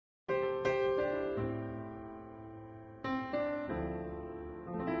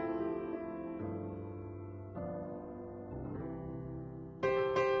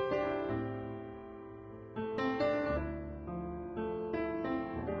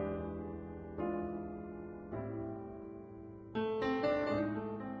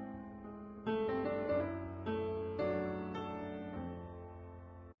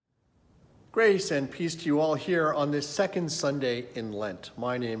Grace and peace to you all here on this second Sunday in Lent.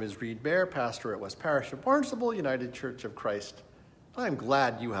 My name is Reed Baer, pastor at West Parish of Barnstable, United Church of Christ. I'm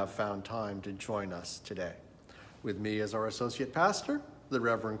glad you have found time to join us today. With me as our associate pastor, the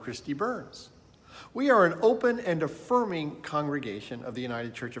Reverend Christy Burns. We are an open and affirming congregation of the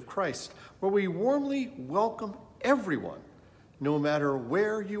United Church of Christ, where we warmly welcome everyone, no matter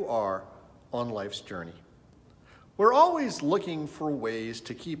where you are on life's journey. We're always looking for ways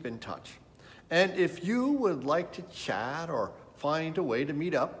to keep in touch. And if you would like to chat or find a way to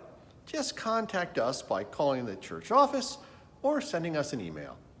meet up, just contact us by calling the church office or sending us an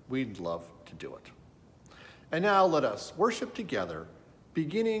email. We'd love to do it. And now let us worship together,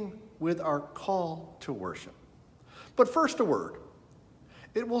 beginning with our call to worship. But first, a word.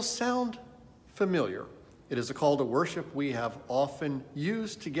 It will sound familiar. It is a call to worship we have often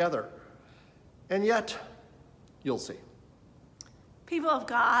used together. And yet, you'll see. People of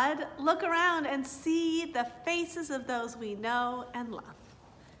God, look around and see the faces of those we know and love.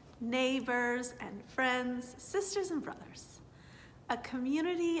 Neighbors and friends, sisters and brothers. A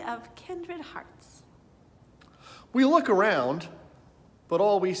community of kindred hearts. We look around, but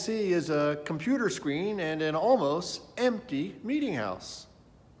all we see is a computer screen and an almost empty meeting house.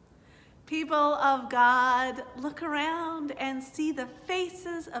 People of God, look around and see the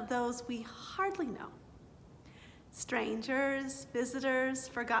faces of those we hardly know. Strangers, visitors,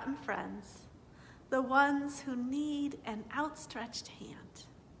 forgotten friends, the ones who need an outstretched hand.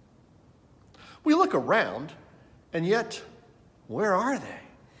 We look around, and yet, where are they?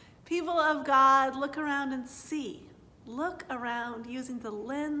 People of God, look around and see. Look around using the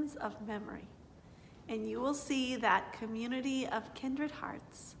lens of memory, and you will see that community of kindred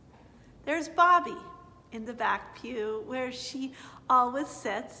hearts. There's Bobby in the back pew where she always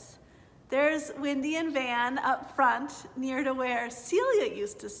sits. There's Wendy and Van up front near to where Celia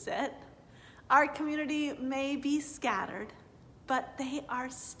used to sit. Our community may be scattered, but they are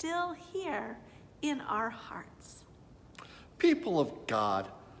still here in our hearts. People of God,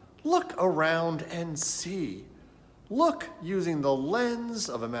 look around and see. Look using the lens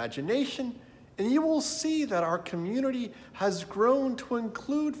of imagination, and you will see that our community has grown to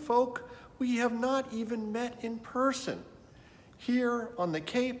include folk we have not even met in person. Here on the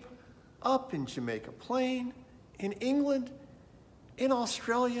Cape, up in Jamaica Plain, in England, in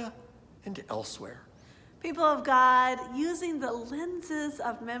Australia, and elsewhere. People of God, using the lenses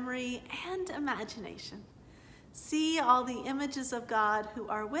of memory and imagination, see all the images of God who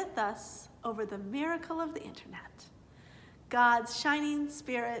are with us over the miracle of the internet. God's shining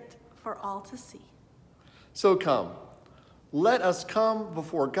spirit for all to see. So come, let us come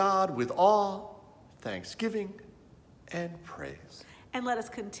before God with awe, thanksgiving, and praise. And let us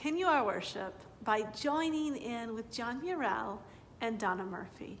continue our worship by joining in with John Murelle and Donna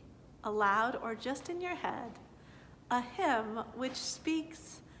Murphy, aloud or just in your head, a hymn which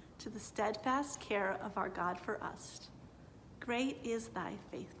speaks to the steadfast care of our God for us. Great is thy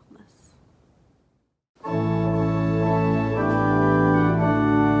faithfulness. Great is thy faithfulness.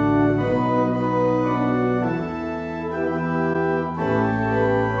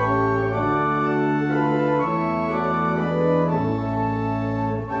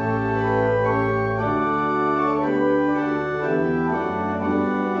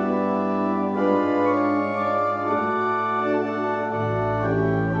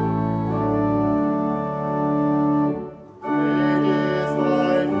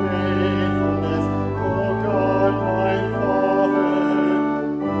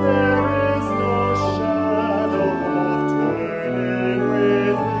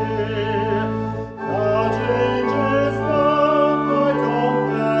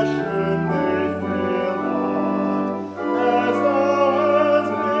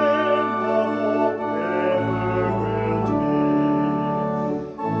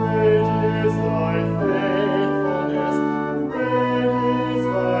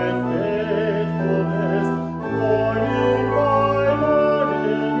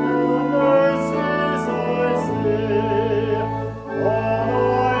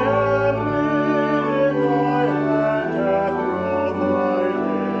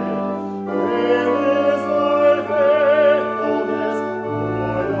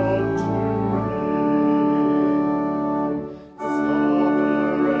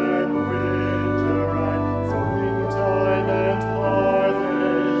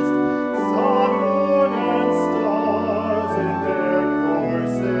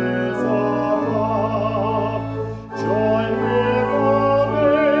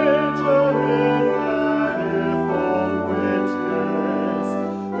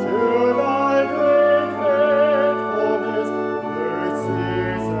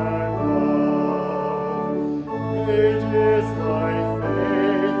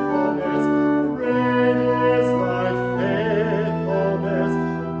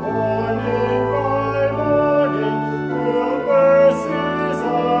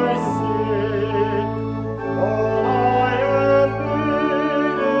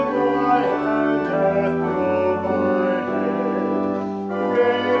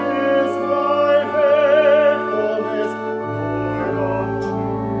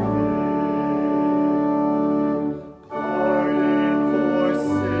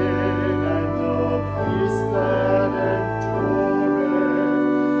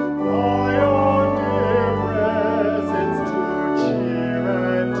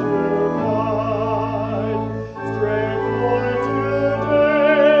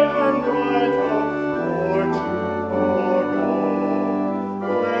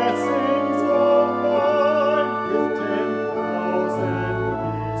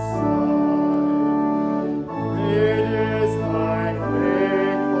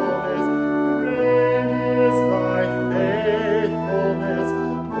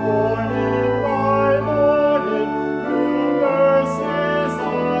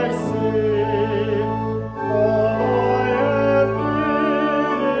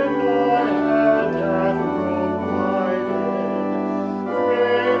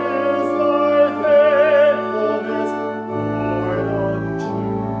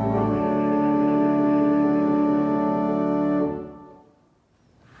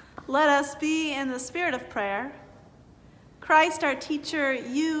 Let us be in the spirit of prayer. Christ, our teacher,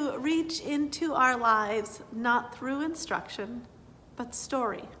 you reach into our lives not through instruction, but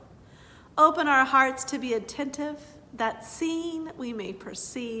story. Open our hearts to be attentive, that seeing we may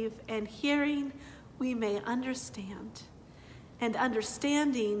perceive, and hearing we may understand, and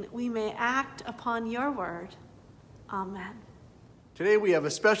understanding we may act upon your word. Amen. Today we have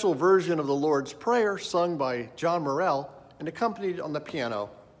a special version of the Lord's Prayer sung by John Murelle and accompanied on the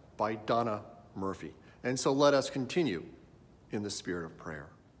piano by Donna Murphy. And so let us continue in the spirit of prayer.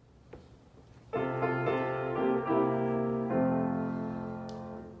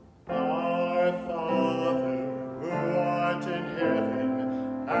 Our Father, who art in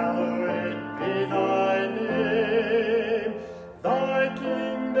heaven, hallowed be thy name. Thy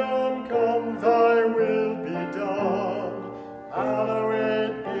kingdom come, thy will be done.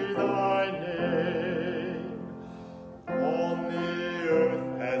 Hallowed be thy name. On the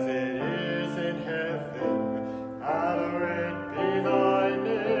earth as it is in heaven, hallowed be thy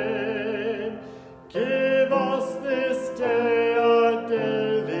name. Give us this day our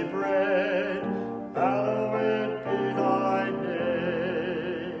daily bread. Hallowed be thy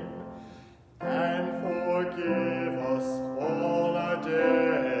name. And forgive us all our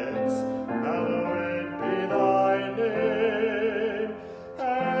debts. Hallowed be thy name.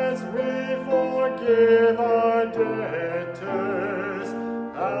 As we forgive our debtors.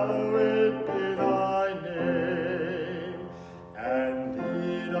 Hallowed be thy name. And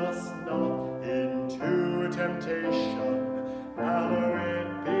lead us not into temptation.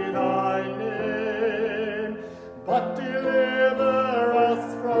 Hallowed be thy name. But deliver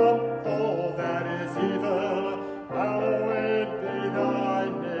us from all that is evil. Hallowed be thy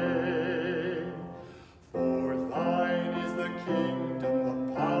name. For thine is the kingdom, the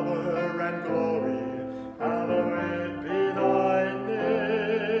power, and glory. Hallowed be thy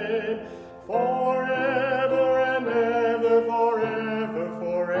name. Forever and ever, forever,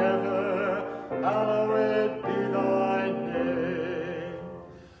 forever. Hallowed be thy name.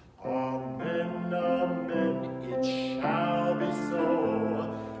 Amen, amen, it shall be so.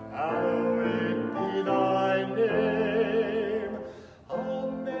 Hallowed be thy name.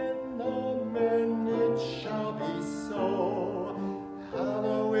 Amen, amen, it shall be so.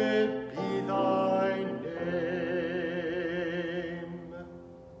 Hallowed be thy name.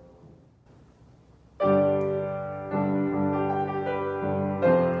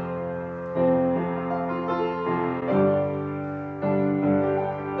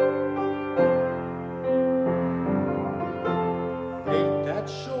 Faith that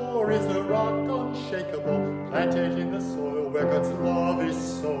sure is a rock unshakable, planted in the soil where God's love is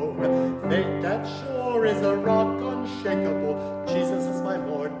sown. Faith that sure is a rock unshakable, Jesus is my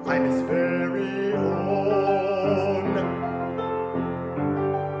Lord, I'm his very own.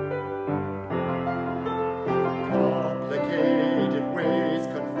 Complicated ways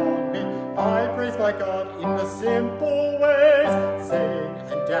confound me, I praise my God in the simple ways. Sing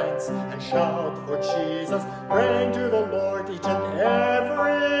and dance and shout for Jesus, praying to the Lord each and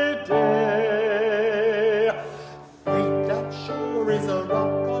every day. Faith that sure is a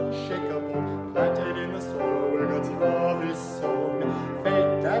rock unshakable, planted in the soil where God's love is sown.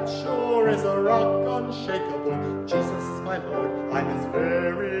 Faith that sure is a rock unshakable, Jesus is my Lord, I'm his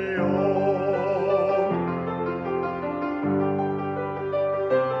very own.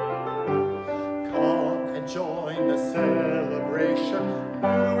 Come and join the celebration,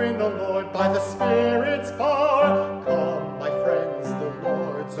 new in the Lord by the Spirit's power. Come, my friends, the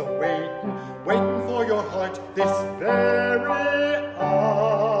Lord's a-waiting, waiting for your heart this very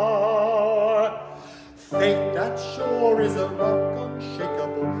hour. Faith that sure is a rock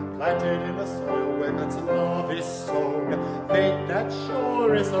unshakable, planted in the soil where God's love is sown. Faith that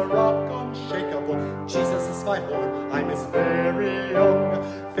sure is a rock unshakable, Jesus is my Lord, I'm his very own.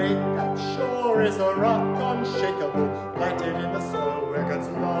 Faith that sure is a rock unshakable, planted in the soil where God's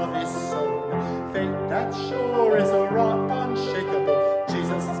love is sown. Faith that sure is a rock unshakable,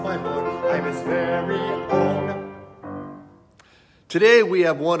 Jesus is my Lord, I'm his very own. Today we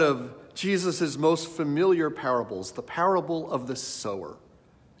have one of Jesus' most familiar parables, the parable of the sower.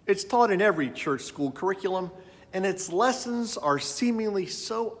 It's taught in every church school curriculum, and its lessons are seemingly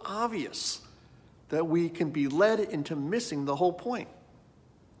so obvious that we can be led into missing the whole point.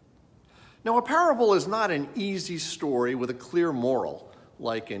 Now, a parable is not an easy story with a clear moral,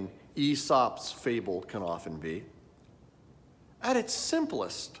 like an Aesop's fable can often be. At its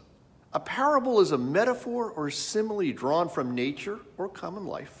simplest, a parable is a metaphor or simile drawn from nature or common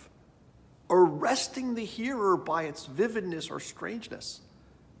life, arresting the hearer by its vividness or strangeness,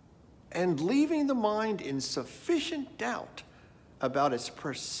 and leaving the mind in sufficient doubt about its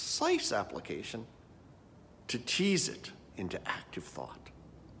precise application to tease it into active thought.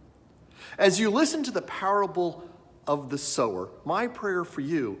 As you listen to the parable of the sower, my prayer for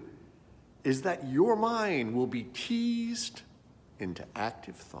you is that your mind will be teased into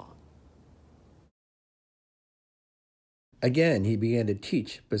active thought. Again, he began to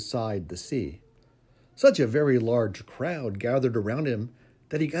teach beside the sea. Such a very large crowd gathered around him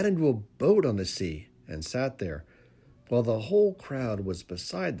that he got into a boat on the sea and sat there, while the whole crowd was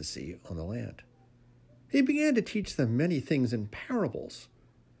beside the sea on the land. He began to teach them many things in parables.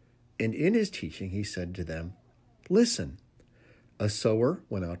 And in his teaching he said to them, "Listen, a sower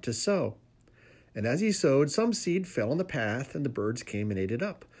went out to sow. And as he sowed, some seed fell on the path, and the birds came and ate it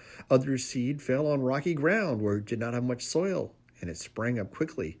up. Other seed fell on rocky ground where it did not have much soil, and it sprang up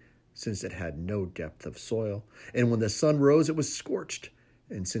quickly, since it had no depth of soil. And when the sun rose, it was scorched,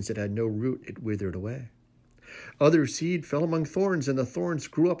 and since it had no root, it withered away. Other seed fell among thorns, and the thorns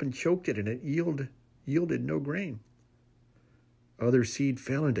grew up and choked it, and it yielded no grain. Other seed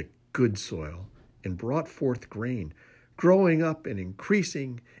fell into good soil and brought forth grain, growing up and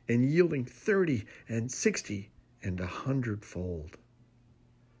increasing and yielding 30 and 60 and 100-fold.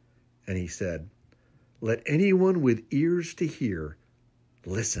 And he said, "Let anyone with ears to hear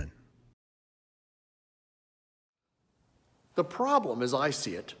listen." The problem, as I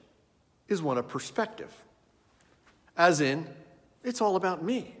see it, is one of perspective. As in, it's all about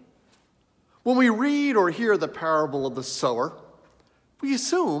me. When we read or hear the parable of the sower, we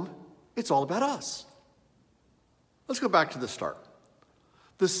assume it's all about us. Let's go back to the start.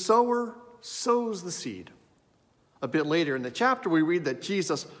 The sower sows the seed. A bit later in the chapter, we read that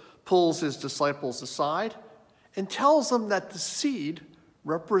Jesus pulls his disciples aside and tells them that the seed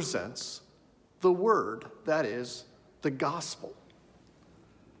represents the word, that is, the gospel.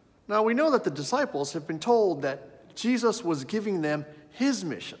 Now, we know that the disciples have been told that Jesus was giving them his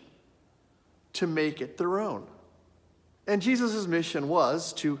mission to make it their own. And Jesus' mission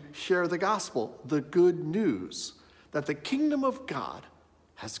was to share the gospel, the good news that the kingdom of God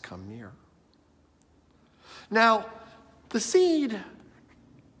has come near. Now, the seed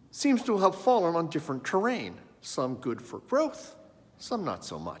seems to have fallen on different terrain, some good for growth, some not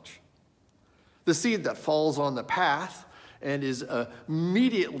so much. The seed that falls on the path and is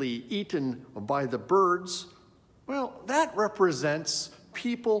immediately eaten by the birds, well, that represents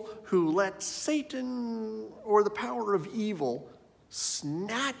people who let Satan or the power of evil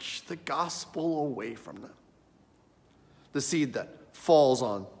snatch the gospel away from them. The seed that falls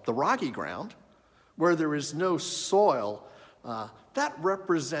on the rocky ground, where there is no soil, that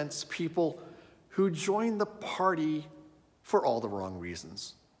represents people who join the party for all the wrong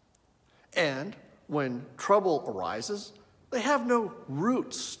reasons. And when trouble arises, they have no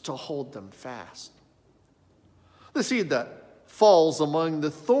roots to hold them fast. The seed that falls among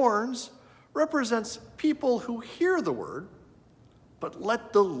the thorns represents people who hear the word, but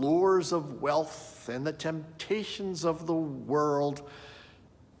let the lures of wealth and the temptations of the world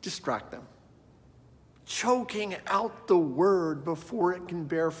distract them, choking out the word before it can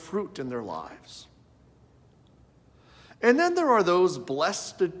bear fruit in their lives. And then there are those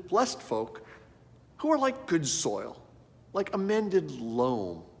blessed folk who are like good soil, like amended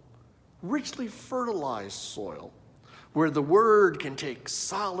loam, richly fertilized soil, where the word can take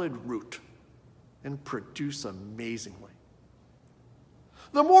solid root and produce amazingly.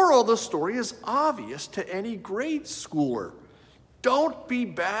 The moral of the story is obvious to any grade schooler. Don't be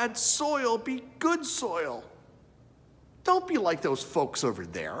bad soil, be good soil. Don't be like those folks over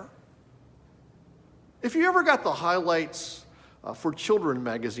there. If you ever got the highlights for Children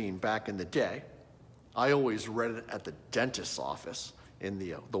magazine back in the day, I always read it at the dentist's office in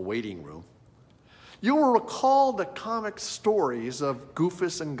the waiting room. You will recall the comic stories of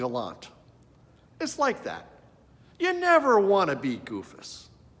Goofus and Gallant. It's like that. You never want to be Goofus.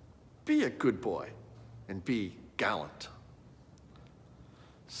 Be a good boy and be gallant.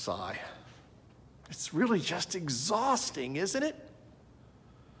 Sigh. It's really just exhausting, isn't it?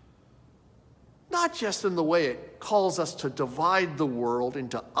 Not just in the way it calls us to divide the world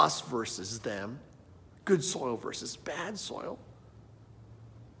into us versus them, good soil versus bad soil,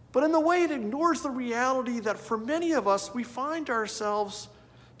 but in the way it ignores the reality that for many of us, we find ourselves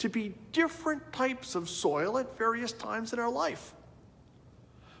to be different types of soil at various times in our life.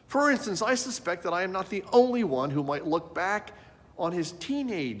 For instance, I suspect that I am not the only one who might look back on his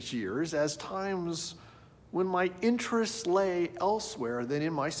teenage years as times when my interests lay elsewhere than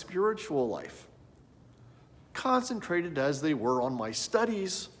in my spiritual life, concentrated as they were on my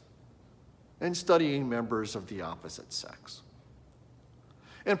studies and studying members of the opposite sex.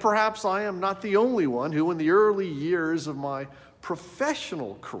 And perhaps I am not the only one who, in the early years of my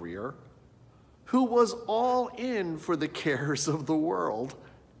professional career who was all in for the cares of the world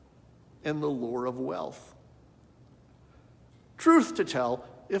and the lure of wealth. Truth to tell,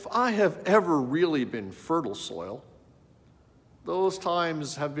 if I have ever really been fertile soil, those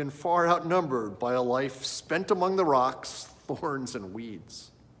times have been far outnumbered by a life spent among the rocks, thorns, and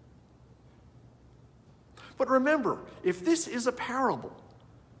weeds. But remember, if this is a parable,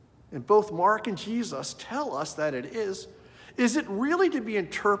 and both Mark and Jesus tell us that it is it really to be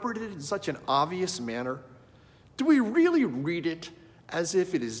interpreted in such an obvious manner? Do we really read it as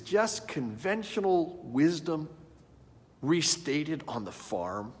if it is just conventional wisdom restated on the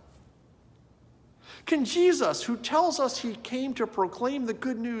farm? Can Jesus, who tells us he came to proclaim the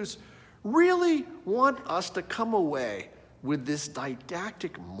good news, really want us to come away with this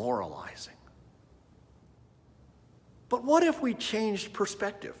didactic moralizing? But what if we changed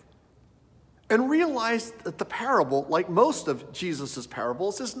perspective and realized that the parable, like most of Jesus'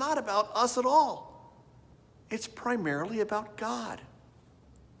 parables, is not about us at all? It's primarily about God.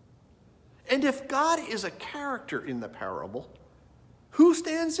 And if God is a character in the parable, who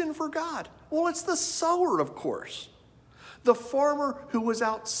stands in for God? Well, it's the sower, of course. The farmer who was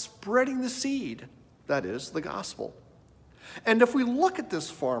out spreading the seed, that is, the gospel. And if we look at this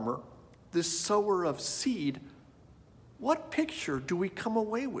farmer, this sower of seed, what picture do we come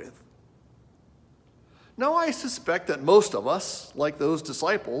away with? Now, I suspect that most of us, like those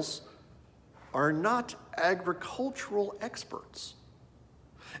disciples, are not agricultural experts.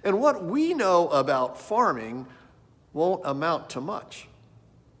 And what we know about farming won't amount to much.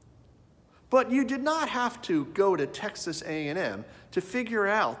 But you did not have to go to Texas A&M to figure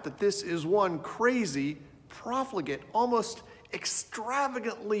out that this is one crazy, profligate, almost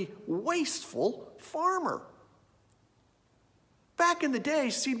extravagantly wasteful farmer. Back in the day,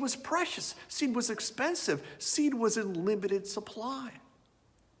 seed was precious, seed was expensive, seed was in limited supply.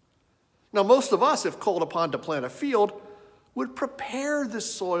 Now, most of us, if called upon to plant a field, would prepare the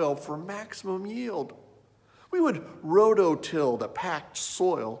soil for maximum yield. We would rototill the packed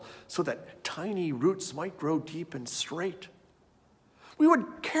soil so that tiny roots might grow deep and straight. We would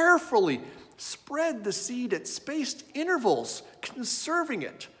carefully spread the seed at spaced intervals, conserving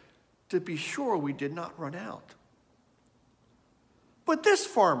it to be sure we did not run out. But this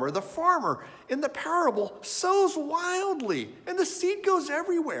farmer, the farmer in the parable, sows wildly, and the seed goes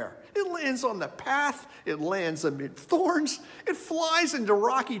everywhere. It lands on the path, it lands amid thorns, it flies into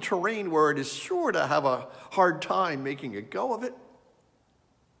rocky terrain where it is sure to have a hard time making a go of it.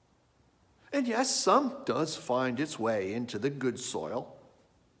 And yes, some does find its way into the good soil,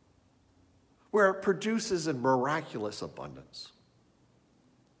 where it produces in miraculous abundance.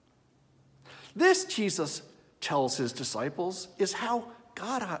 This, Jesus tells his disciples, is how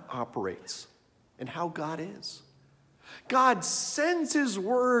God operates and how God is. God sends his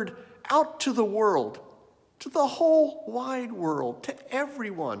word out to the world, to the whole wide world, to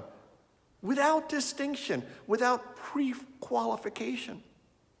everyone, without distinction, without pre-qualification.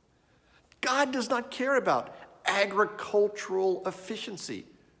 God does not care about agricultural efficiency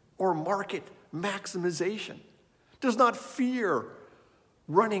or market maximization, does not fear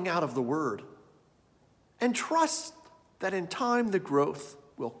running out of the word, and trusts that in time the growth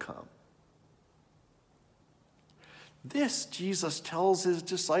will come. This, Jesus tells his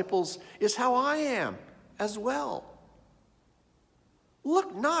disciples, is how I am as well.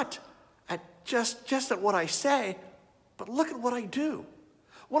 Look not at just at what I say, but look at what I do.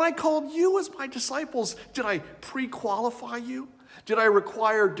 When I called you as my disciples, did I pre-qualify you? Did I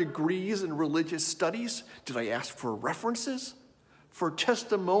require degrees in religious studies? Did I ask for references, for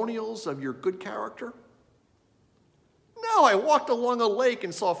testimonials of your good character? No, I walked along a lake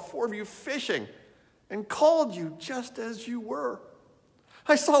and saw 4 of you fishing and called you just as you were.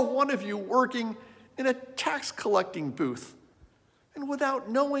 I saw one of you working in a tax collecting booth and without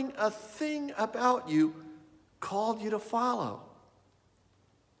knowing a thing about you, called you to follow.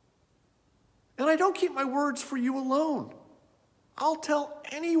 And I don't keep my words for you alone. I'll tell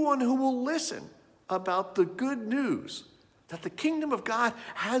anyone who will listen about the good news that the kingdom of God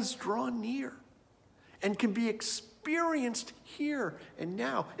has drawn near and can be experienced here and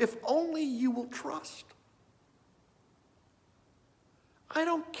now, if only you will trust. I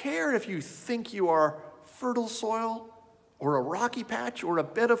don't care if you think you are fertile soil or a rocky patch or a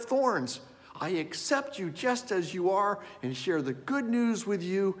bed of thorns. I accept you just as you are and share the good news with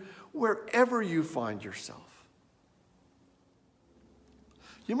you wherever you find yourself.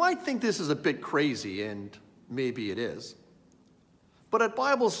 You might think this is a bit crazy, and maybe it is. But at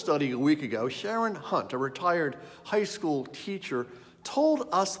Bible study a week ago, Sharon Hunt, a retired high school teacher, told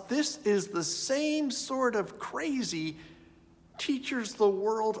us this is the same sort of crazy teachers the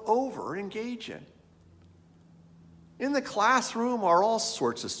world over engage in. In the classroom are all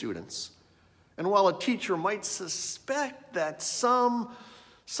sorts of students. And while a teacher might suspect that some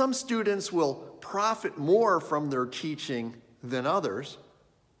students will profit more from their teaching than others,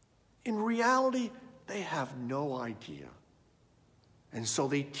 in reality, they have no idea. And so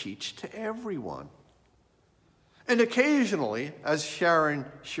they teach to everyone. And occasionally, as Sharon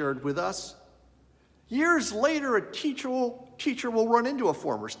shared with us, years later, a teacher will run into a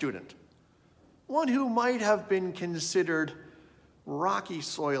former student, one who might have been considered rocky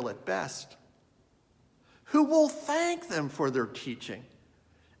soil at best, who will thank them for their teaching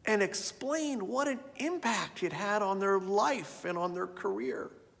and explain what an impact it had on their life and on their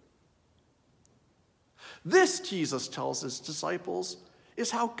career. This, Jesus tells his disciples,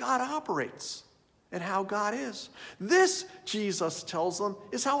 is how God operates and how God is. This, Jesus tells them,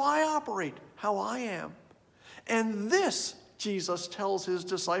 is how I operate, how I am. And this, Jesus tells his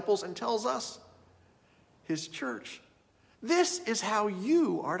disciples and tells us, his church, this is how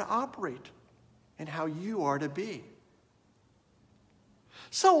you are to operate and how you are to be.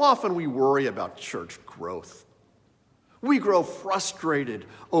 So often we worry about church growth. We grow frustrated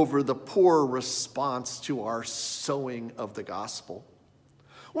over the poor response to our sowing of the gospel.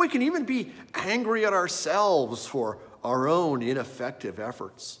 We can even be angry at ourselves for our own ineffective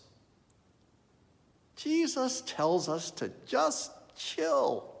efforts. Jesus tells us to just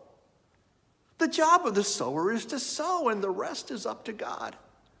chill. The job of the sower is to sow, and the rest is up to God.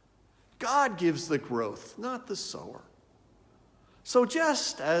 God gives the growth, not the sower. So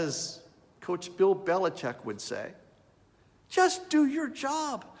just as Coach Bill Belichick would say, just do your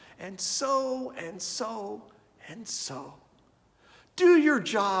job and sow and sow and sow. Do your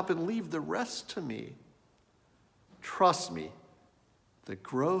job and leave the rest to me. Trust me, the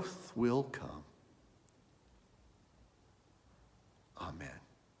growth will come. Amen.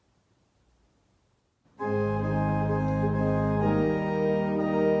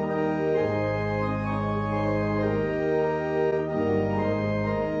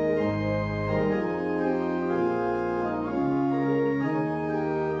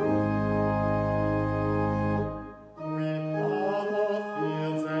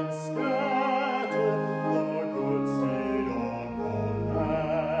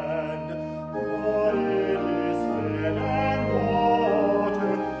 Water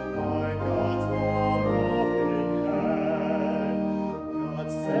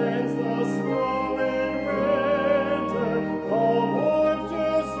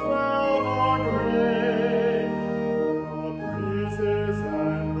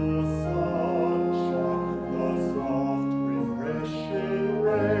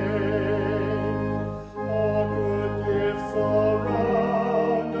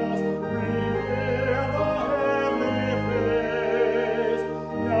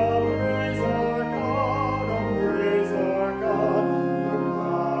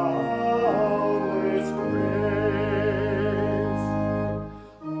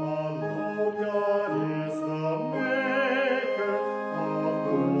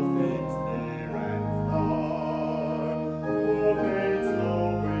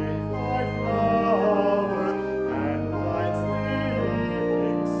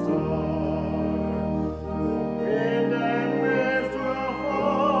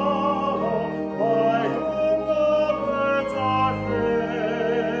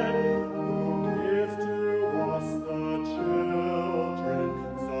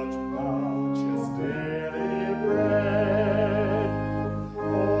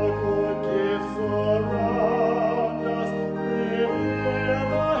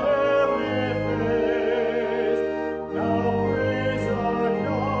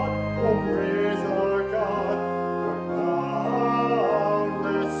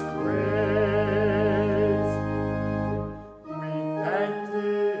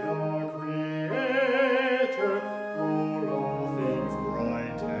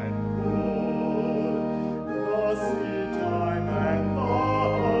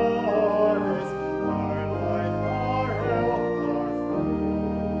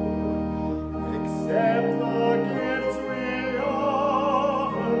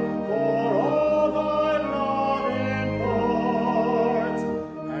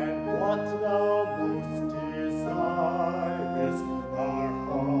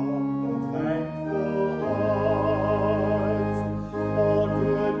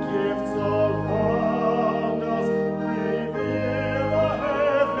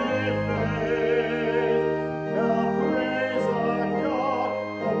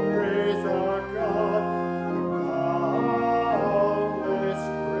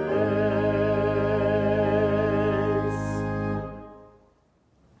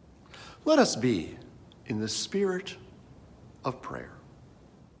Let us be in the spirit of prayer.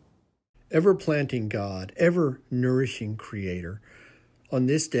 Ever-planting God, ever-nourishing Creator, on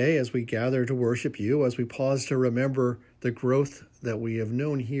this day as we gather to worship you, as we pause to remember the growth that we have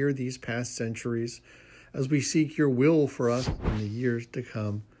known here these past centuries, as we seek your will for us in the years to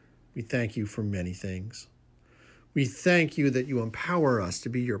come, we thank you for many things. We thank you that you empower us to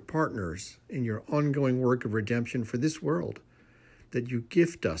be your partners in your ongoing work of redemption for this world, that you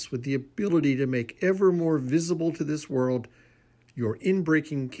gift us with the ability to make ever more visible to this world your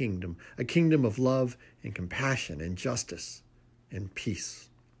inbreaking kingdom, a kingdom of love and compassion and justice and peace.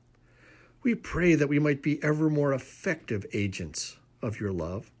 We pray that we might be ever more effective agents of your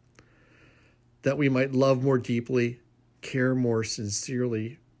love, that we might love more deeply, care more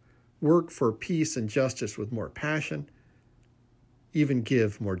sincerely, work for peace and justice with more passion, even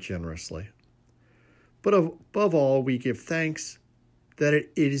give more generously. But above all, we give thanks that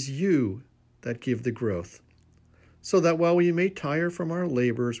it is you that give the growth, so that while we may tire from our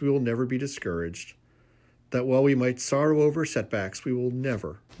labors, we will never be discouraged, that while we might sorrow over setbacks, we will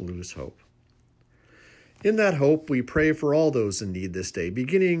never lose hope. In that hope, we pray for all those in need this day,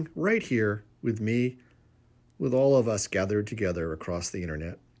 beginning right here with me, with all of us gathered together across the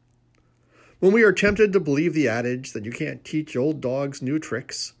internet. When we are tempted to believe the adage that you can't teach old dogs new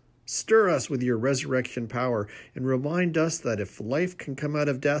tricks, stir us with your resurrection power and remind us that if life can come out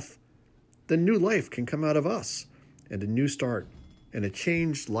of death, then new life can come out of us, and a new start and a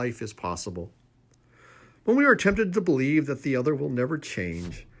changed life is possible. When we are tempted to believe that the other will never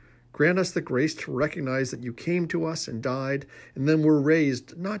change, grant us the grace to recognize that you came to us and died, and then were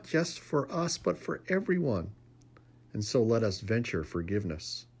raised not just for us, but for everyone. And so let us venture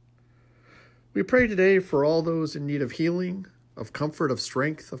forgiveness. We pray today for all those in need of healing, of comfort, of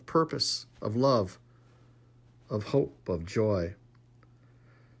strength, of purpose, of love, of hope, of joy.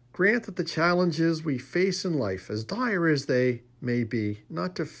 Grant that the challenges we face in life, as dire as they may be,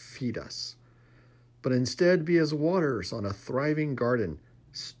 not defeat us, but instead be as waters on a thriving garden,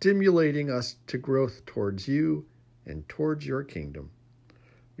 stimulating us to growth towards you and towards your kingdom.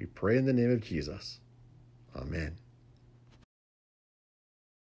 We pray in the name of Jesus. Amen.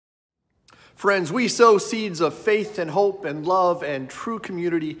 Friends, we sow seeds of faith and hope and love and true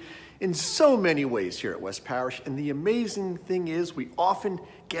community in so many ways here at West Parish, and the amazing thing is we often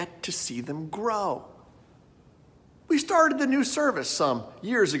get to see them grow. We started the new service some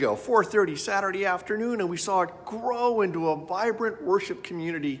years ago, 4:30 Saturday afternoon, and we saw it grow into a vibrant worship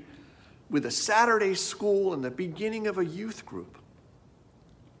community with a Saturday school and the beginning of a youth group.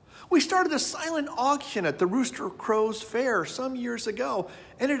 We started a silent auction at the Rooster Crows Fair some years ago,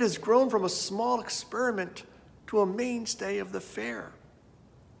 and it has grown from a small experiment to a mainstay of the fair.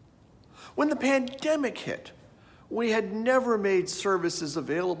 When the pandemic hit, we had never made services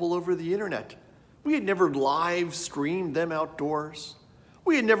available over the internet. We had never live streamed them outdoors.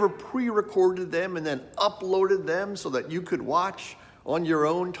 We had never pre-recorded them and then uploaded them so that you could watch on your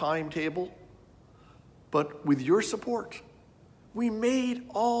own timetable. But with your support, we made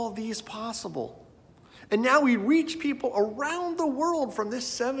all these possible. And now we reach people around the world from this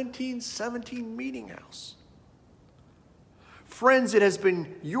 1717 meeting house. Friends, it has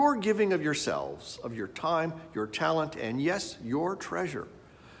been your giving of yourselves, of your time, your talent, and yes, your treasure,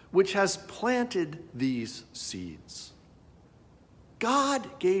 which has planted these seeds.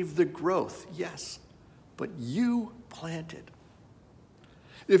 God gave the growth, yes, but you planted.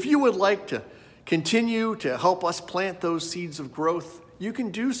 If you would like to continue to help us plant those seeds of growth, you can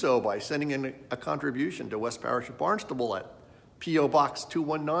do so by sending in a contribution to West Parish of Barnstable at P.O. Box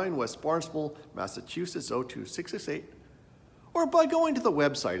 219, West Barnstable, Massachusetts 02668, or by going to the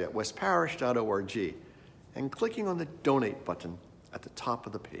website at westparish.org and clicking on the donate button at the top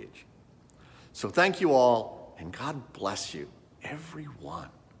of the page. So thank you all, and God bless you, everyone.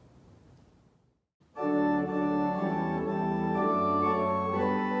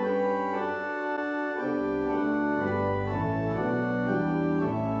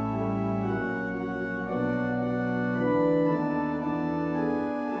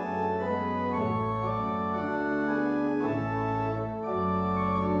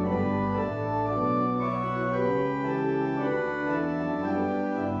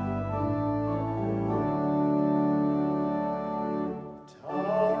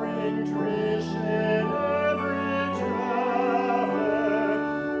 Time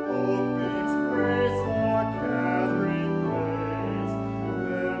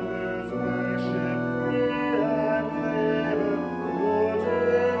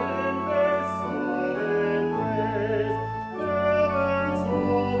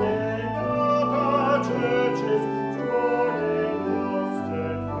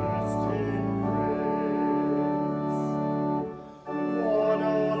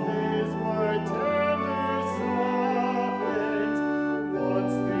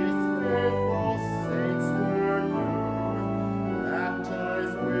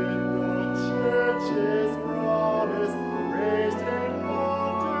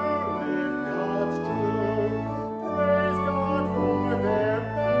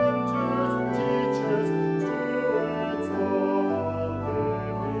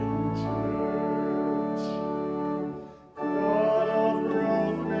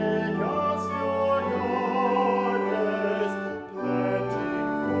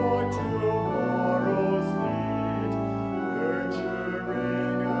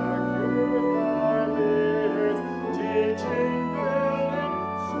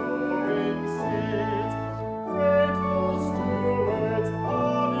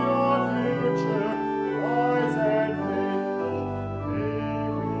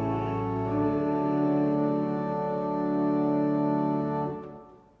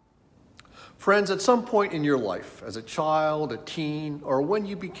Friends, at some point in your life, as a child, a teen, or when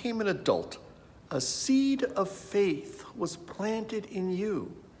you became an adult, a seed of faith was planted in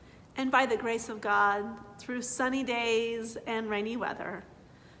you. And by the grace of God, through sunny days and rainy weather,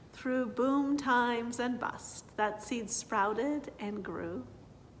 through boom times and bust, that seed sprouted and grew.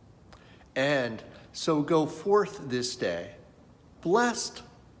 And so go forth this day, blessed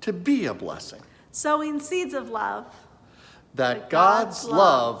to be a blessing, Sowing seeds of love, that God's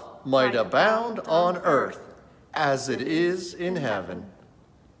love might abound on earth as it is in heaven.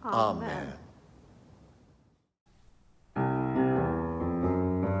 Amen.